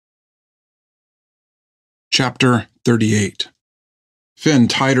Chapter 38. Finn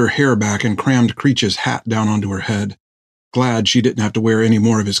tied her hair back and crammed Creech's hat down onto her head, glad she didn't have to wear any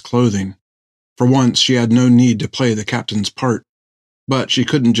more of his clothing. For once, she had no need to play the captain's part, but she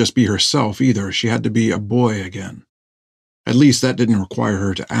couldn't just be herself either. She had to be a boy again. At least that didn't require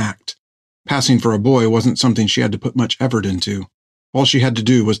her to act. Passing for a boy wasn't something she had to put much effort into. All she had to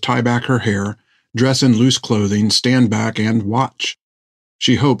do was tie back her hair, dress in loose clothing, stand back, and watch.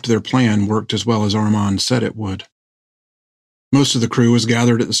 She hoped their plan worked as well as Armand said it would. Most of the crew was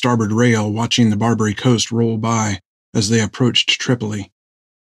gathered at the starboard rail, watching the Barbary coast roll by as they approached Tripoli.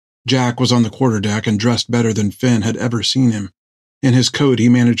 Jack was on the quarterdeck and dressed better than Finn had ever seen him. In his coat, he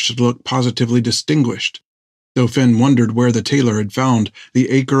managed to look positively distinguished, though Finn wondered where the tailor had found the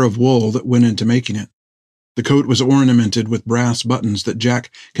acre of wool that went into making it. The coat was ornamented with brass buttons that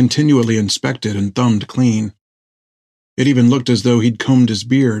Jack continually inspected and thumbed clean. It even looked as though he'd combed his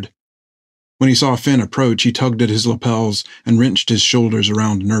beard. When he saw Finn approach, he tugged at his lapels and wrenched his shoulders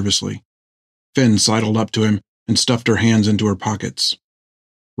around nervously. Finn sidled up to him and stuffed her hands into her pockets.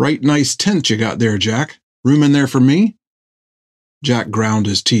 "Right nice tent you got there, Jack. Room in there for me?" Jack ground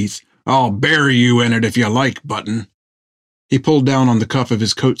his teeth. "I'll bury you in it if you like, Button." He pulled down on the cuff of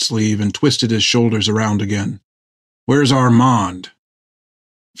his coat sleeve and twisted his shoulders around again. "Where's Armand?"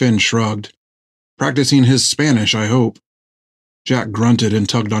 Finn shrugged. "Practicing his Spanish, I hope." Jack grunted and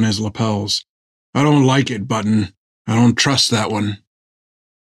tugged on his lapels. "I don't like it, Button. I don't trust that one."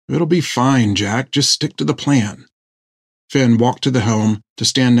 "It'll be fine, Jack. Just stick to the plan." Finn walked to the helm to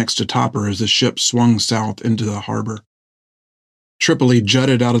stand next to Topper as the ship swung south into the harbor. Tripoli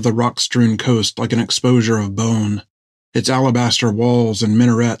jutted out of the rock-strewn coast like an exposure of bone. Its alabaster walls and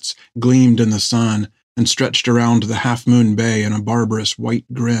minarets gleamed in the sun and stretched around the half-moon bay in a barbarous white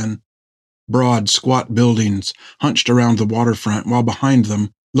grin. Broad, squat buildings hunched around the waterfront, while behind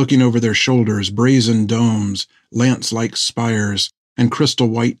them, looking over their shoulders, brazen domes, lance-like spires, and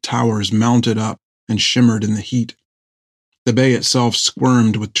crystal-white towers mounted up and shimmered in the heat. The bay itself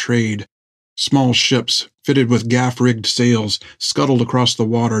squirmed with trade. Small ships, fitted with gaff-rigged sails, scuttled across the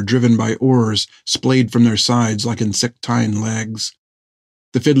water, driven by oars splayed from their sides like insectine legs.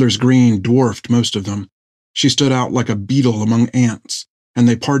 The Fiddler's Green dwarfed most of them. She stood out like a beetle among ants, and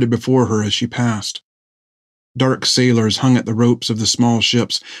they parted before her as she passed. Dark sailors hung at the ropes of the small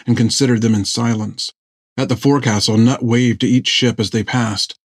ships and considered them in silence. At the forecastle, Nut waved to each ship as they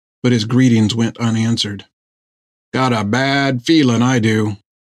passed, but his greetings went unanswered. "Got a bad feeling, I do,"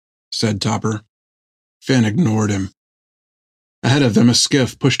 said Topper. Finn ignored him. Ahead of them, a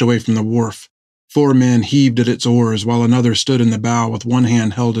skiff pushed away from the wharf. 4 men heaved at its oars while another stood in the bow with one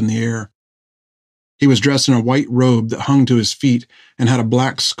hand held in the air. He was dressed in a white robe that hung to his feet and had a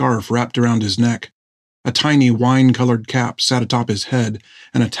black scarf wrapped around his neck. A tiny wine-colored cap sat atop his head,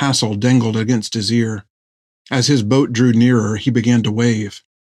 and a tassel dangled against his ear. As his boat drew nearer, he began to wave.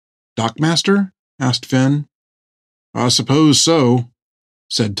 "Dockmaster?" asked Finn. "I suppose so,"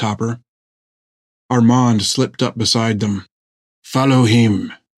 said Topper. Armand slipped up beside them. "Follow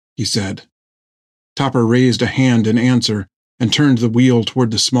him," he said. Topper raised a hand in answer and turned the wheel toward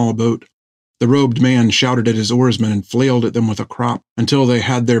the small boat. The robed man shouted at his oarsmen and flailed at them with a crop until they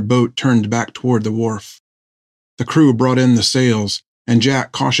had their boat turned back toward the wharf. The crew brought in the sails, and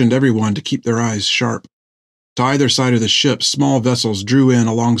Jack cautioned everyone to keep their eyes sharp. To either side of the ship, small vessels drew in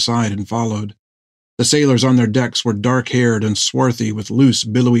alongside and followed. The sailors on their decks were dark-haired and swarthy with loose,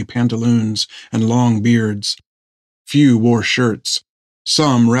 billowy pantaloons and long beards. Few wore shirts.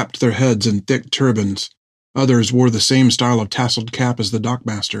 Some wrapped their heads in thick turbans. Others wore the same style of tasseled cap as the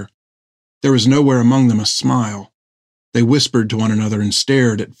dockmaster. There was nowhere among them a smile. They whispered to one another and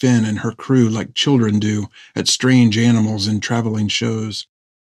stared at Finn and her crew like children do at strange animals in traveling shows.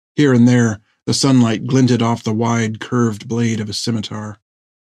 Here and there, the sunlight glinted off the wide, curved blade of a scimitar.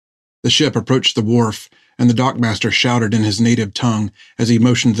 The ship approached the wharf, and the dockmaster shouted in his native tongue as he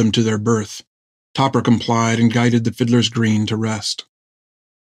motioned them to their berth. Topper complied and guided the Fiddler's Green to rest.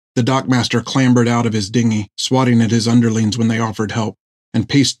 The dockmaster clambered out of his dinghy, swatting at his underlings when they offered help, and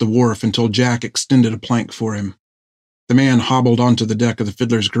paced the wharf until Jack extended a plank for him. The man hobbled onto the deck of the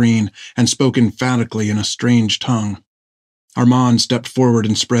Fiddler's Green and spoke emphatically in a strange tongue. Armand stepped forward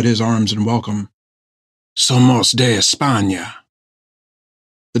and spread his arms in welcome. "Somos de España."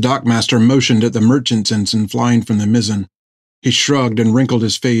 The dockmaster motioned at the merchant's ensign flying from the mizzen. He shrugged and wrinkled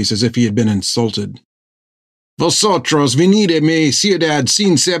his face as if he had been insulted. "Vosotros venid mi ciudad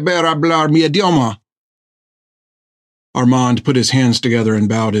sin saber hablar mi idioma." Armand put his hands together and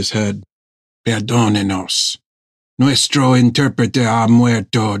bowed his head. "Perdónenos. Nuestro intérprete ha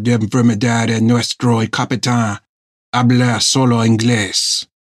muerto de enfermedad y nuestro capitán habla solo inglés."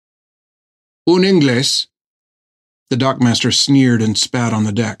 "Un inglés?" The dockmaster sneered and spat on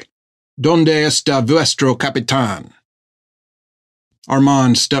the deck. Donde está vuestro capitán?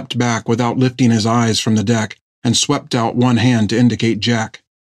 Armand stepped back without lifting his eyes from the deck and swept out one hand to indicate Jack.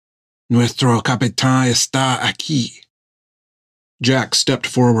 Nuestro capitán está aquí. Jack stepped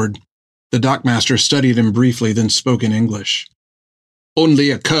forward. The dockmaster studied him briefly, then spoke in English. Only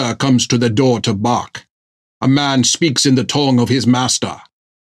a cur comes to the door to bark. A man speaks in the tongue of his master.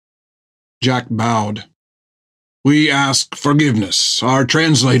 Jack bowed. We ask forgiveness. Our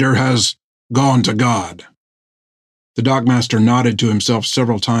translator has gone to God. The dockmaster nodded to himself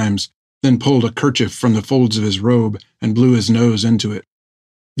several times, then pulled a kerchief from the folds of his robe and blew his nose into it.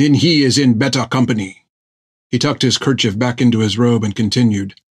 Then he is in better company. He tucked his kerchief back into his robe and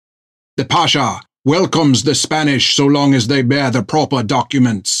continued. The Pasha welcomes the Spanish so long as they bear the proper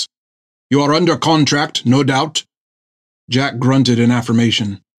documents. You are under contract, no doubt? Jack grunted in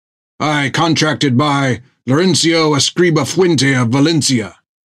affirmation. I contracted by Laurencio Escriba Fuente of Valencia.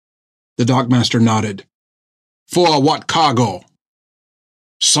 The dockmaster nodded. For what cargo?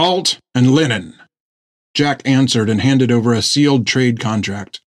 Salt and linen. Jack answered and handed over a sealed trade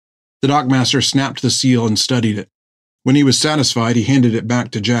contract. The dockmaster snapped the seal and studied it. When he was satisfied, he handed it back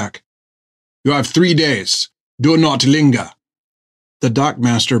to Jack. You have 3 days. Do not linger. The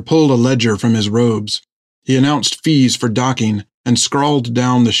dockmaster pulled a ledger from his robes. He announced fees for docking and scrawled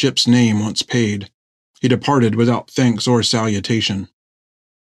down the ship's name once paid. He departed without thanks or salutation.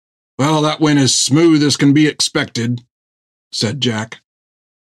 Well, that went as smooth as can be expected, said Jack.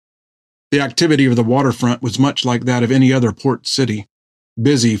 The activity of the waterfront was much like that of any other port city,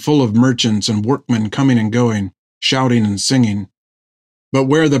 busy, full of merchants and workmen coming and going, shouting and singing. But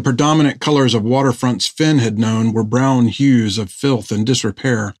where the predominant colors of waterfronts Finn had known were brown hues of filth and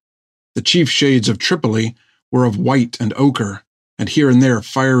disrepair, the chief shades of Tripoli were of white and ochre, and here and there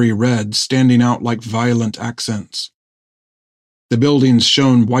fiery red standing out like violent accents. The buildings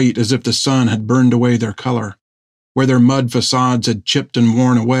shone white as if the sun had burned away their color. Where their mud facades had chipped and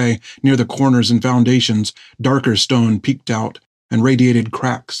worn away, near the corners and foundations, darker stone peeked out and radiated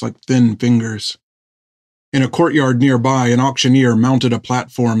cracks like thin fingers. In a courtyard nearby, an auctioneer mounted a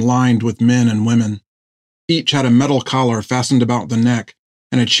platform lined with men and women. Each had a metal collar fastened about the neck,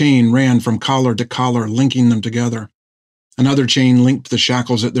 and a chain ran from collar to collar, linking them together. Another chain linked the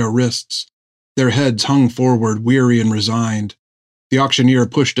shackles at their wrists. Their heads hung forward, weary and resigned. The auctioneer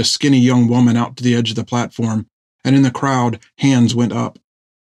pushed a skinny young woman out to the edge of the platform, and in the crowd, hands went up.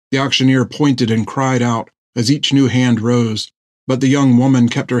 The auctioneer pointed and cried out as each new hand rose, but the young woman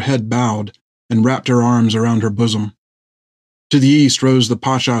kept her head bowed and wrapped her arms around her bosom. To the east rose the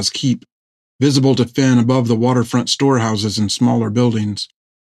Pasha's keep, visible to Finn above the waterfront storehouses and smaller buildings.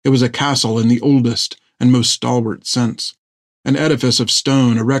 It was a castle in the oldest and most stalwart sense, an edifice of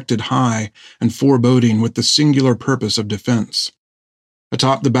stone erected high and foreboding with the singular purpose of defense.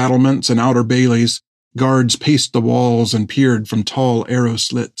 Atop the battlements and outer baileys, guards paced the walls and peered from tall arrow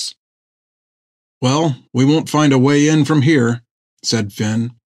slits. Well, we won't find a way in from here, said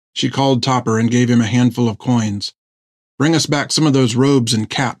Finn. She called Topper and gave him a handful of coins. Bring us back some of those robes and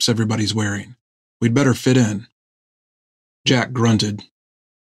caps everybody's wearing. We'd better fit in. Jack grunted.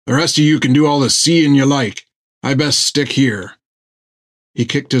 The rest of you can do all the seeing you like. I best stick here. He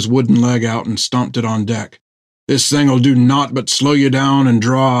kicked his wooden leg out and stomped it on deck. This thing'll do naught but slow you down and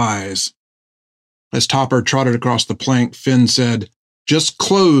draw eyes. As Topper trotted across the plank, Finn said, Just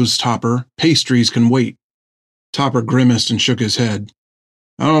clothes, Topper. Pastries can wait. Topper grimaced and shook his head.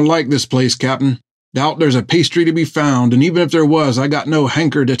 I don't like this place, Captain. Doubt there's a pastry to be found, and even if there was, I got no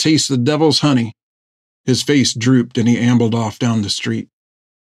hanker to taste the devil's honey. His face drooped and he ambled off down the street.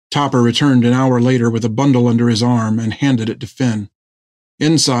 Topper returned an hour later with a bundle under his arm and handed it to Finn.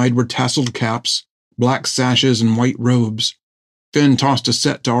 Inside were tasseled caps, black sashes, and white robes. Finn tossed a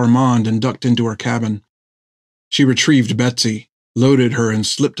set to Armand and ducked into her cabin. She retrieved Betsy, loaded her, and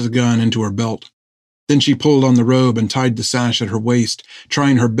slipped the gun into her belt. Then she pulled on the robe and tied the sash at her waist,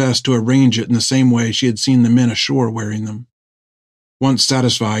 trying her best to arrange it in the same way she had seen the men ashore wearing them. Once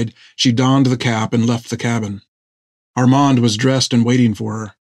satisfied, she donned the cap and left the cabin. Armand was dressed and waiting for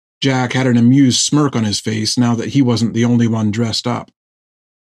her. Jack had an amused smirk on his face now that he wasn't the only one dressed up.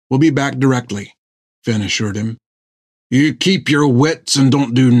 We'll be back directly, Finn assured him. You keep your wits and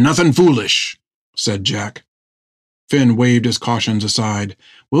don't do nothing foolish, said Jack. Finn waved his cautions aside.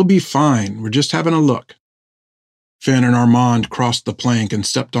 We'll be fine. We're just having a look. Finn and Armand crossed the plank and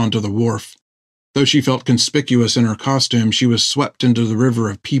stepped onto the wharf. Though she felt conspicuous in her costume, she was swept into the river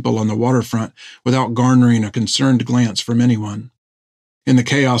of people on the waterfront without garnering a concerned glance from anyone. In the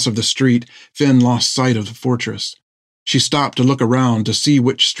chaos of the street, Finn lost sight of the fortress. She stopped to look around to see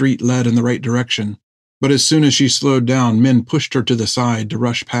which street led in the right direction. But as soon as she slowed down, men pushed her to the side to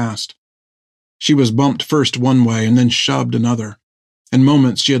rush past. She was bumped first one way and then shoved another. In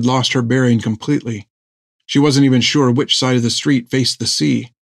moments, she had lost her bearing completely. She wasn't even sure which side of the street faced the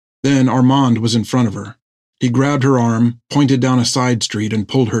sea. Then Armand was in front of her. He grabbed her arm, pointed down a side street, and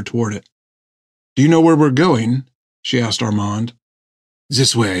pulled her toward it. "Do you know where we're going?" she asked Armand.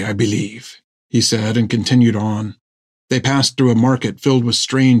 "This way, I believe," he said, and continued on. They passed through a market filled with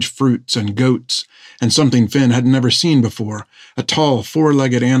strange fruits and goats, and something Finn had never seen before, a tall,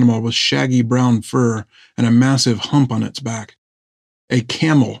 four-legged animal with shaggy brown fur and a massive hump on its back. A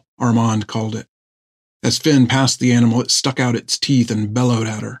camel, Armand called it. As Finn passed the animal, it stuck out its teeth and bellowed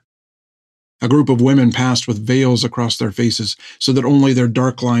at her. A group of women passed with veils across their faces so that only their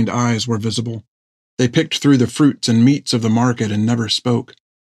dark-lined eyes were visible. They picked through the fruits and meats of the market and never spoke.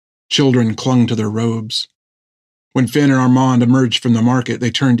 Children clung to their robes. When Finn and Armand emerged from the market,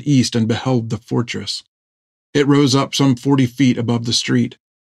 they turned east and beheld the fortress. It rose up some 40 feet above the street.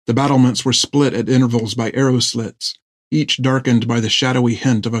 The battlements were split at intervals by arrow slits, each darkened by the shadowy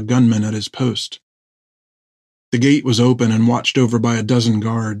hint of a gunman at his post. The gate was open and watched over by a dozen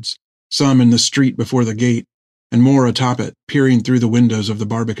guards, some in the street before the gate, and more atop it, peering through the windows of the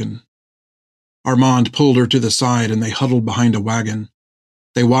barbican. Armand pulled her to the side and they huddled behind a wagon.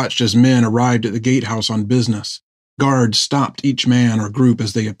 They watched as men arrived at the gatehouse on business. Guards stopped each man or group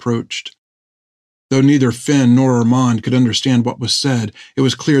as they approached. Though neither Finn nor Armand could understand what was said, it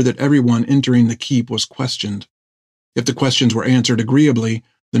was clear that everyone entering the keep was questioned. If the questions were answered agreeably,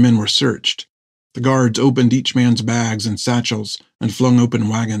 the men were searched. The guards opened each man's bags and satchels and flung open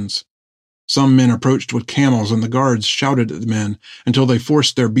wagons. Some men approached with camels, and the guards shouted at the men until they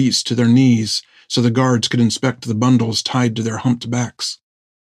forced their beasts to their knees so the guards could inspect the bundles tied to their humped backs.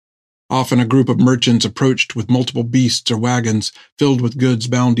 Often a group of merchants approached with multiple beasts or wagons filled with goods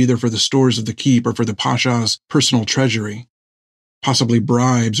bound either for the stores of the keep or for the Pasha's personal treasury, possibly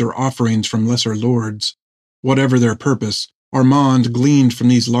bribes or offerings from lesser lords. Whatever their purpose, Armand gleaned from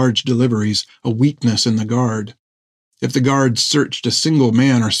these large deliveries a weakness in the guard. If the guards searched a single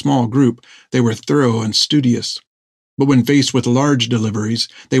man or small group, they were thorough and studious. But when faced with large deliveries,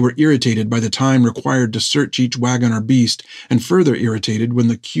 they were irritated by the time required to search each wagon or beast, and further irritated when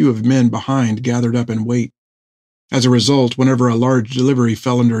the queue of men behind gathered up in wait. As a result, whenever a large delivery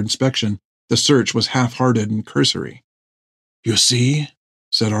fell under inspection, the search was half-hearted and cursory. "You see,"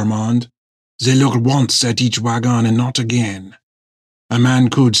 said Armand, "they look once at each wagon and not again. A man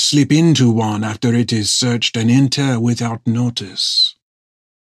could slip into one after it is searched and enter without notice."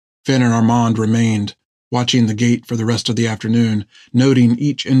 Finn and Armand remained, watching the gate for the rest of the afternoon, noting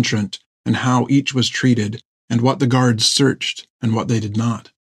each entrant and how each was treated, and what the guards searched and what they did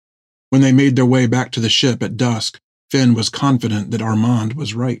not. When they made their way back to the ship at dusk, Finn was confident that Armand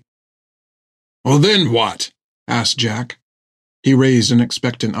was right. "Well, then what?" asked Jack. He raised an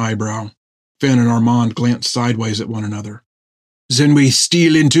expectant eyebrow. Finn and Armand glanced sideways at one another. "Then we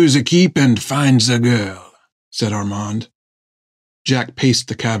steal into the keep and find the girl," said Armand. Jack paced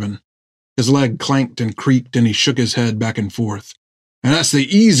the cabin. His leg clanked and creaked, and he shook his head back and forth. "And that's the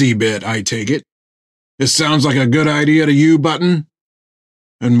easy bit, I take it. This sounds like a good idea to you, Button?"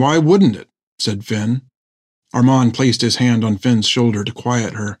 "And why wouldn't it?" said Finn. Armand placed his hand on Finn's shoulder to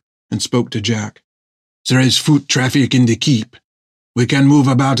quiet her, and spoke to Jack. "There is foot traffic in the keep. We can move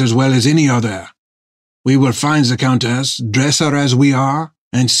about as well as any other. We will find the Countess, dress her as we are,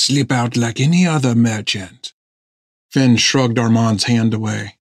 and slip out like any other merchant." Finn shrugged Armand's hand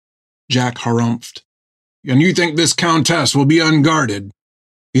away. Jack harumphed. "And you think this Countess will be unguarded?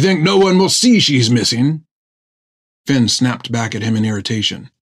 You think no one will see she's missing?" Finn snapped back at him in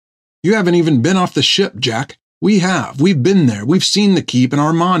irritation. "You haven't even been off the ship, Jack. We have. We've been there. We've seen the keep, and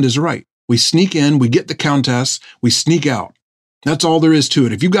Armand is right. We sneak in, we get the Countess, we sneak out. That's all there is to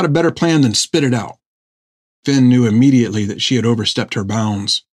it. If you've got a better plan, then spit it out." Finn knew immediately that she had overstepped her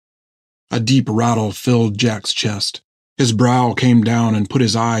bounds. A deep rattle filled Jack's chest. His brow came down and put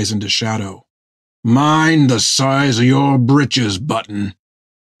his eyes into shadow. "Mind the size of your britches, Button.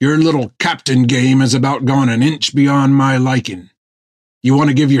 Your little captain game has about gone an inch beyond my liking. You want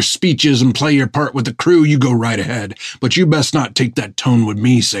to give your speeches and play your part with the crew, you go right ahead, but you best not take that tone with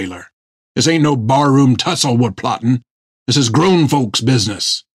me, sailor. This ain't no barroom tussle we're plotting. This is grown folks'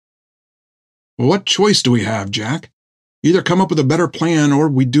 business." "Well, what choice do we have, Jack? Either come up with a better plan, or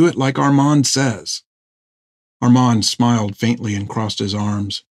we do it like Armand says." Armand smiled faintly and crossed his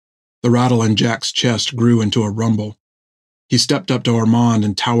arms. The rattle in Jack's chest grew into a rumble. He stepped up to Armand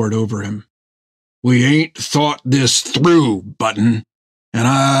and towered over him. "We ain't thought this through, Button, and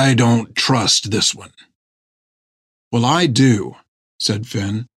I don't trust this one." "Well, I do," said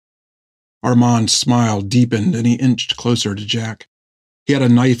Finn. Armand's smile deepened and he inched closer to Jack. He had a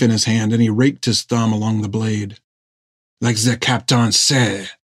knife in his hand and he raked his thumb along the blade. Like the captain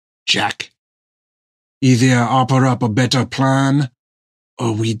said, Jack. Either offer up a better plan,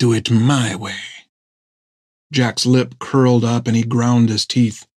 or we do it my way. Jack's lip curled up and he ground his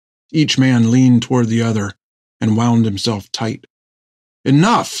teeth. Each man leaned toward the other and wound himself tight.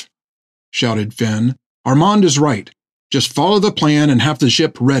 Enough! Shouted Finn. Armand is right. Just follow the plan and have the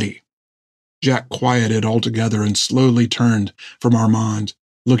ship ready. Jack quieted altogether and slowly turned from Armand,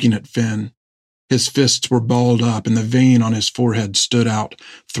 looking at Finn. His fists were balled up and the vein on his forehead stood out,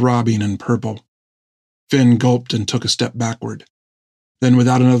 throbbing and purple. Finn gulped and took a step backward. Then,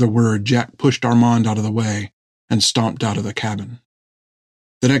 without another word, Jack pushed Armand out of the way and stomped out of the cabin.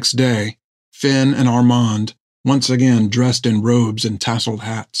 The next day, Finn and Armand once again dressed in robes and tasseled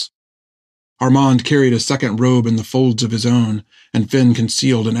hats. Armand carried a second robe in the folds of his own, and Finn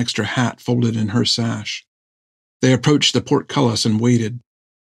concealed an extra hat folded in her sash. They approached the portcullis and waited.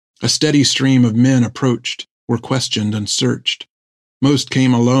 A steady stream of men approached, were questioned and searched. Most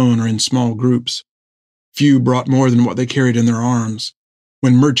came alone or in small groups. Few brought more than what they carried in their arms.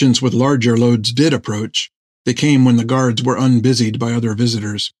 When merchants with larger loads did approach, they came when the guards were unbusied by other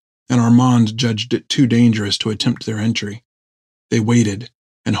visitors, and Armand judged it too dangerous to attempt their entry. They waited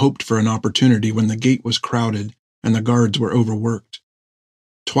and hoped for an opportunity when the gate was crowded and the guards were overworked.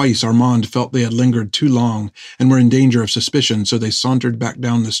 Twice Armand felt they had lingered too long and were in danger of suspicion, so they sauntered back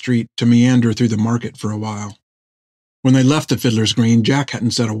down the street to meander through the market for a while. When they left the Fiddler's Green, Jack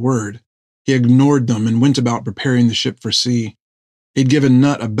hadn't said a word. He ignored them and went about preparing the ship for sea. He'd given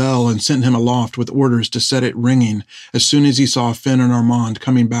Nut a bell and sent him aloft with orders to set it ringing as soon as he saw Finn and Armand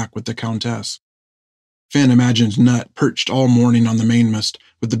coming back with the Countess. Finn imagined Nut perched all morning on the mainmast,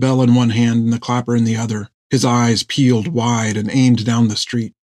 with the bell in one hand and the clapper in the other, his eyes peeled wide and aimed down the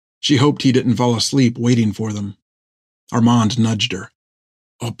street. She hoped he didn't fall asleep waiting for them. Armand nudged her.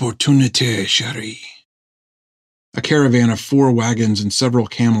 Opportunité, chérie. A caravan of 4 wagons and several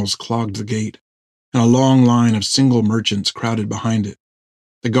camels clogged the gate, and a long line of single merchants crowded behind it.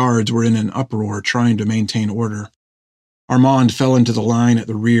 The guards were in an uproar trying to maintain order. Armand fell into the line at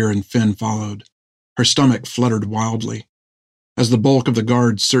the rear and Finn followed. Her stomach fluttered wildly. As the bulk of the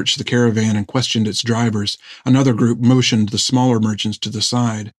guards searched the caravan and questioned its drivers, another group motioned the smaller merchants to the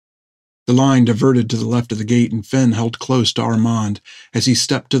side. The line diverted to the left of the gate and Finn held close to Armand as he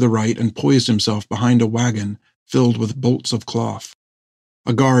stepped to the right and poised himself behind a wagon filled with bolts of cloth.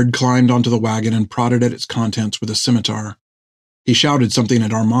 A guard climbed onto the wagon and prodded at its contents with a scimitar. He shouted something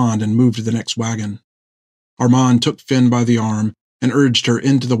at Armand and moved to the next wagon. Armand took Finn by the arm and urged her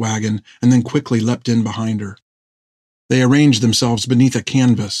into the wagon and then quickly leapt in behind her. They arranged themselves beneath a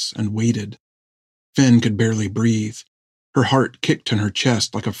canvas and waited. Finn could barely breathe. Her heart kicked in her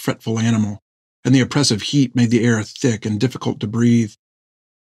chest like a fretful animal, and the oppressive heat made the air thick and difficult to breathe.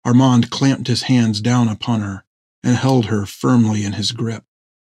 Armand clamped his hands down upon her and held her firmly in his grip.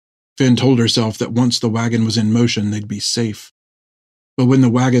 Finn told herself that once the wagon was in motion, they'd be safe. But when the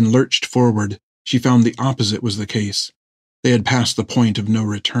wagon lurched forward, she found the opposite was the case. They had passed the point of no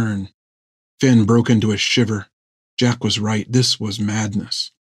return. Finn broke into a shiver. Jack was right. This was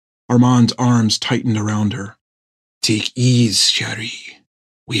madness. Armand's arms tightened around her. Take ease, chérie.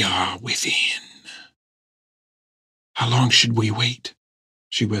 We are within. How long should we wait?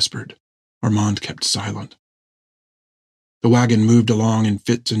 She whispered. Armand kept silent. The wagon moved along in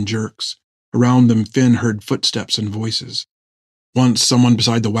fits and jerks. Around them, Finn heard footsteps and voices. Once, someone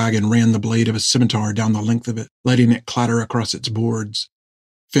beside the wagon ran the blade of a scimitar down the length of it, letting it clatter across its boards.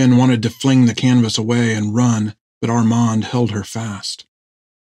 Finn wanted to fling the canvas away and run, but Armand held her fast.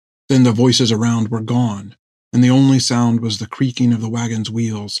 Then the voices around were gone, and the only sound was the creaking of the wagon's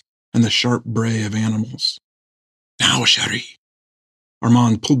wheels and the sharp bray of animals. Now, chérie.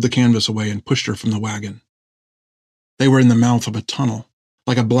 Armand pulled the canvas away and pushed her from the wagon. They were in the mouth of a tunnel.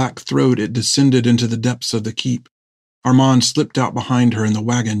 Like a black throat, it descended into the depths of the keep. Armand slipped out behind her and the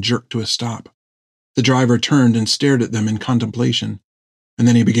wagon jerked to a stop. The driver turned and stared at them in contemplation, and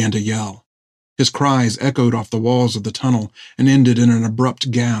then he began to yell. His cries echoed off the walls of the tunnel and ended in an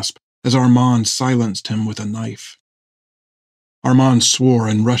abrupt gasp as Armand silenced him with a knife. Armand swore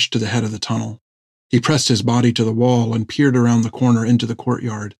and rushed to the head of the tunnel. He pressed his body to the wall and peered around the corner into the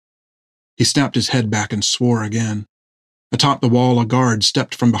courtyard. He snapped his head back and swore again. Atop the wall, a guard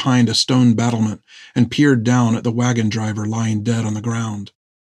stepped from behind a stone battlement and peered down at the wagon driver lying dead on the ground.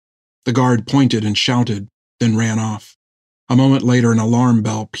 The guard pointed and shouted, then ran off. A moment later, an alarm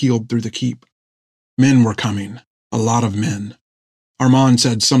bell pealed through the keep. Men were coming, a lot of men. Armand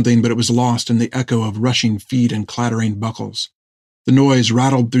said something, but it was lost in the echo of rushing feet and clattering buckles. The noise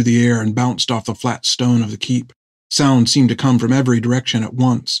rattled through the air and bounced off the flat stone of the keep. Sound seemed to come from every direction at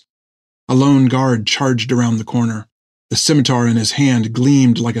once. A lone guard charged around the corner. The scimitar in his hand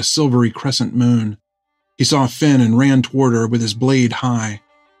gleamed like a silvery crescent moon. He saw Finn and ran toward her with his blade high.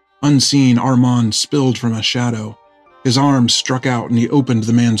 Unseen, Armand spilled from a shadow. His arm struck out and he opened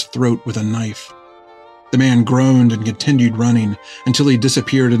the man's throat with a knife. The man groaned and continued running until he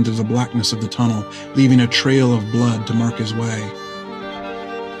disappeared into the blackness of the tunnel, leaving a trail of blood to mark his way.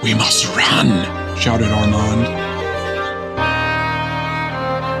 "We must run," shouted Armand.